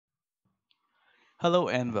Hello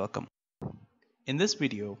and welcome. In this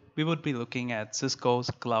video, we would be looking at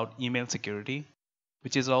Cisco's Cloud Email Security,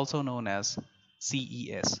 which is also known as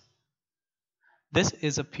CES. This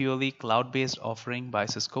is a purely cloud-based offering by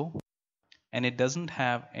Cisco, and it doesn't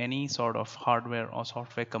have any sort of hardware or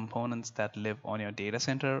software components that live on your data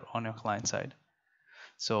center on your client side.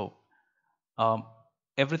 So um,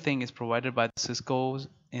 everything is provided by Cisco's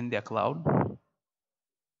in their cloud.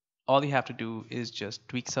 All you have to do is just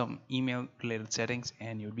tweak some email related settings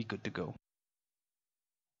and you'll be good to go.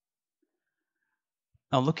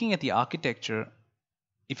 Now looking at the architecture,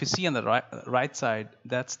 if you see on the right side,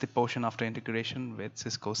 that's the portion after integration with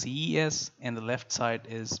Cisco CES, and the left side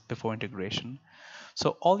is before integration.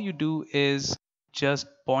 So all you do is just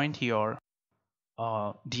point your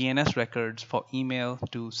DNS records for email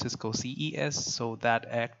to Cisco CES, so that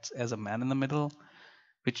acts as a man in the middle,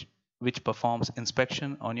 which performs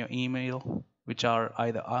inspection on your email, which are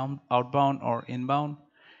either outbound or inbound,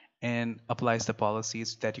 and applies the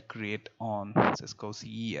policies that you create on Cisco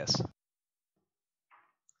CES.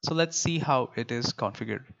 So let's see how it is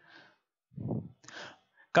configured.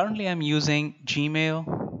 Currently, I'm using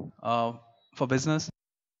Gmail for business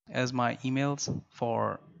as my emails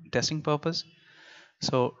for testing purpose.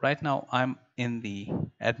 So right now I'm in the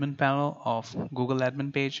admin panel of Google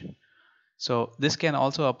admin page. So this can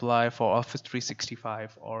also apply for Office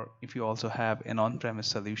 365, or if you also have an on-premise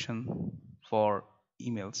solution for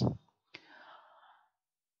emails.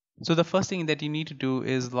 So the first thing that you need to do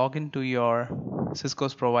is log into your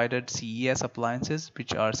Cisco's provided CES appliances,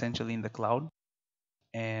 which are essentially in the cloud,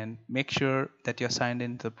 and make sure that you're signed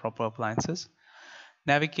into the proper appliances.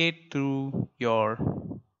 Navigate through your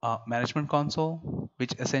management console,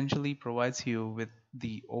 which essentially provides you with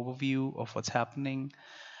the overview of what's happening,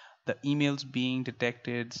 the emails being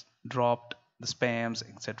detected, dropped, the spams,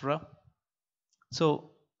 etc.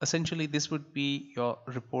 So essentially this would be your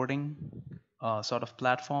reporting sort of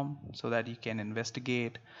platform, so that you can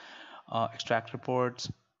investigate, extract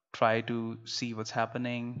reports, try to see what's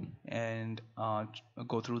happening, and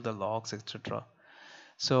go through the logs, etc.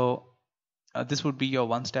 So this would be your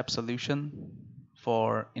one-step solution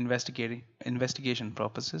for investigation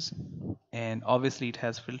purposes, and obviously it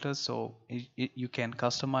has filters, so you can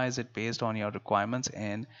customize it based on your requirements,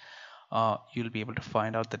 and you'll be able to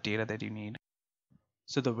find out the data that you need.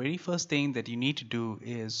 So the very first thing that you need to do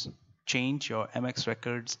is change your MX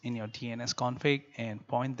records in your DNS config and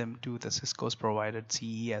point them to the Cisco's provided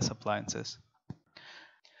CES appliances.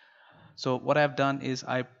 So what I've done is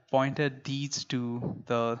I pointed these to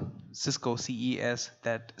the Cisco CES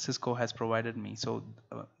that Cisco has provided me. So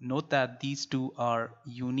note that these two are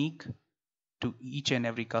unique to each and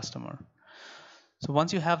every customer. So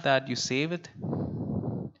once you have that, you save it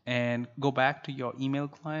and go back to your email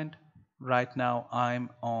client. Right now I'm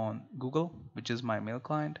on Google, which is my mail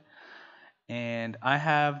client, and I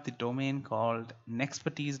have the domain called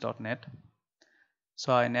nexpertise.net.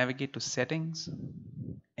 So I navigate to settings,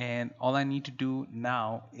 and all I need to do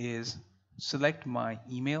now is select my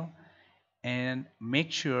email and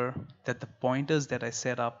make sure that the pointers that I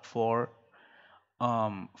set up for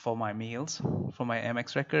my mails, for my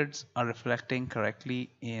MX records, are reflecting correctly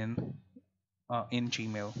in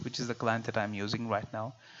Gmail, which is the client that I'm using right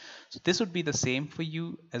now. So this would be the same for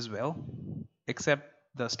you as well, except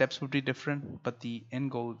the steps would be different, but the end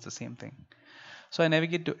goal is the same thing. So I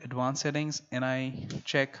navigate to advanced settings and I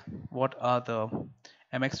check what are the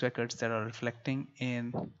MX records that are reflecting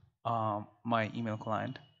in my email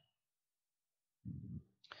client.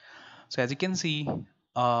 So as you can see,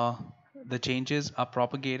 the changes are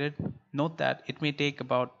propagated. Note that it may take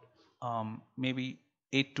about maybe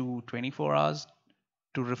 8 to 24 hours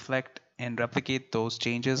to reflect and replicate those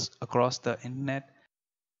changes across the internet.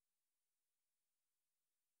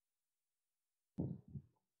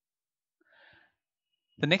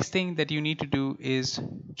 The next thing that you need to do is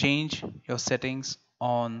change your settings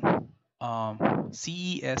on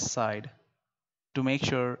CES side to make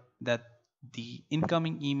sure that the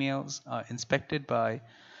incoming emails are inspected by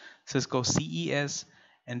Cisco CES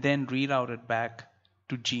and then rerouted back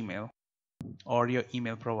to Gmail or your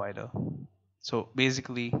email provider. So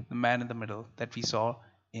basically the man in the middle that we saw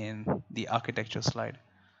in the architecture slide.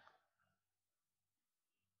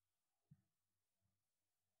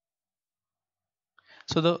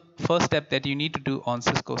 So the first step that you need to do on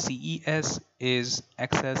Cisco CES is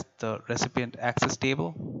access the recipient access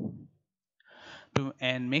table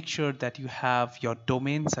and make sure that you have your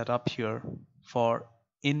domain set up here for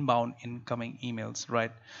inbound incoming emails,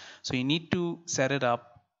 right? So you need to set it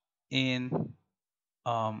up in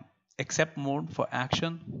accept mode for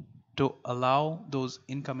action to allow those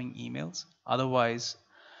incoming emails. Otherwise,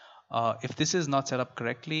 If this is not set up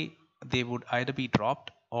correctly, they would either be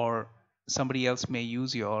dropped or somebody else may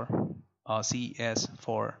use your CES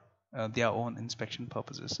for their own inspection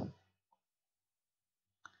purposes.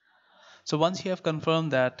 So once you have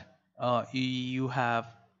confirmed that you have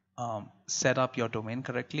set up your domain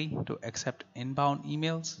correctly to accept inbound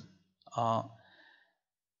emails, uh,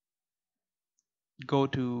 go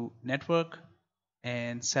to network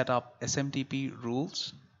and set up SMTP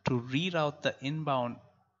rules to reroute the inbound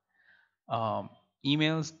um,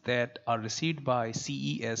 emails that are received by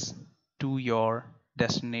CES to your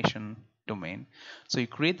destination domain. So you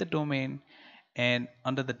create the domain, and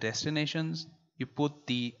under the destinations you put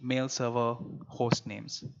the mail server host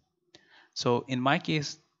names. So in my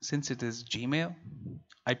case, since it is Gmail,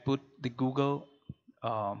 I put the Google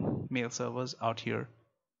mail servers out here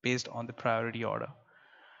based on the priority order.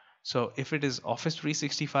 So if it is Office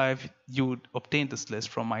 365, you would obtain this list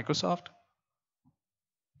from Microsoft.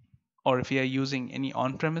 Or if you are using any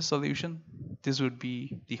on-premise solution, this would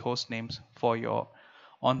be the host names for your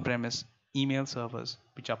on-premise email servers,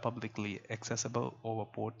 which are publicly accessible over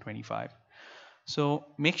port 25. So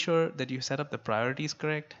make sure that you set up the priorities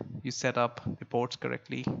correct, you set up the ports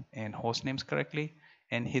correctly and host names correctly,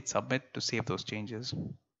 and hit submit to save those changes.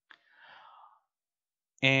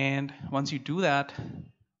 And once you do that,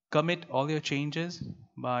 commit all your changes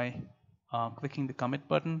by clicking the commit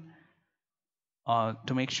button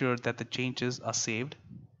to make sure that the changes are saved.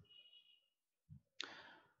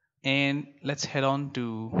 And let's head on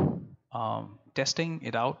to testing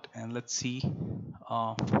it out, and let's see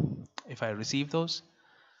uh, if I receive those.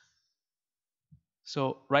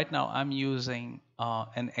 So right now I'm using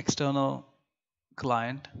an external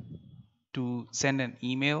client to send an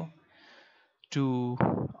email to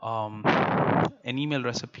an email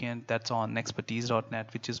recipient that's on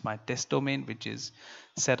expertise.net, which is my test domain, which is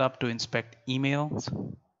set up to inspect emails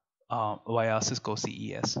via Cisco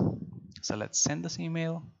CES. So let's send this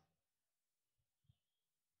email.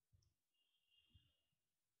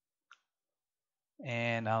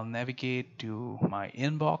 And I'll navigate to my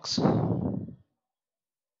inbox.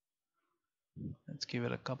 Let's give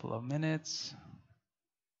it a couple of minutes.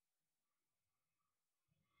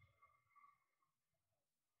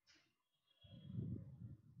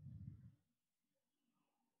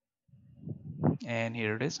 And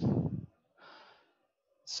here it is.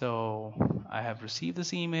 So I have received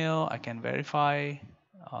this email. I can verify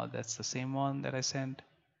that's the same one that I sent.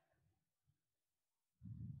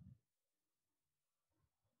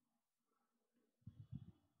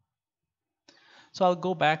 So I'll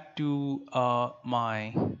go back to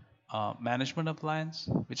my management appliance,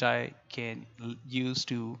 which I can use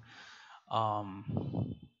to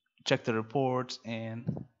check the reports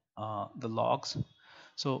and the logs.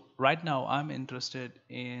 So right now I'm interested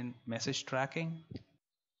in message tracking.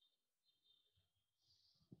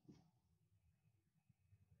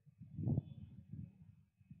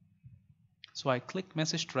 So I click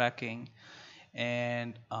message tracking,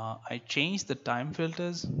 and I change the time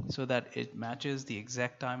filters so that it matches the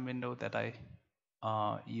exact time window that I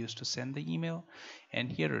used to send the email.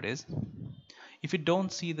 And here it is. If you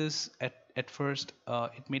don't see this at first,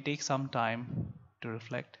 it may take some time to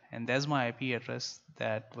reflect. And there's my IP address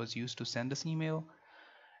that was used to send this email.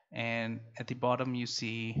 And at the bottom you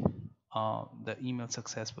see the email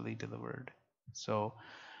successfully delivered. So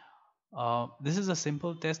this is a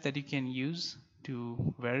simple test that you can use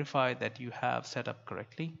to verify that you have set up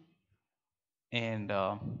correctly. And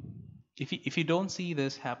if you don't see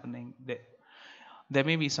this happening, there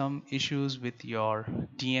may be some issues with your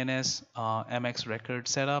DNS MX record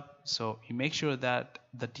setup. So you make sure that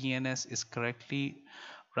the DNS is correctly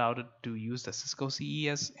routed to use the Cisco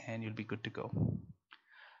CES, and you'll be good to go.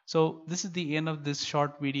 So this is the end of this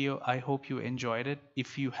short video. I hope you enjoyed it.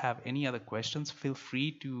 If you have any other questions, feel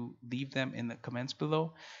free to leave them in the comments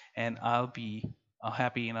below, and I'll be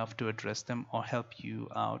happy enough to address them or help you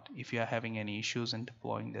out if you are having any issues in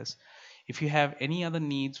deploying this. If you have any other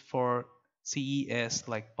needs for CES,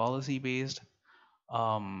 like policy based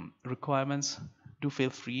requirements, do feel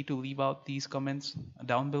free to leave out these comments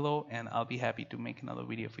down below, and I'll be happy to make another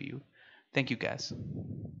video for you. Thank you guys.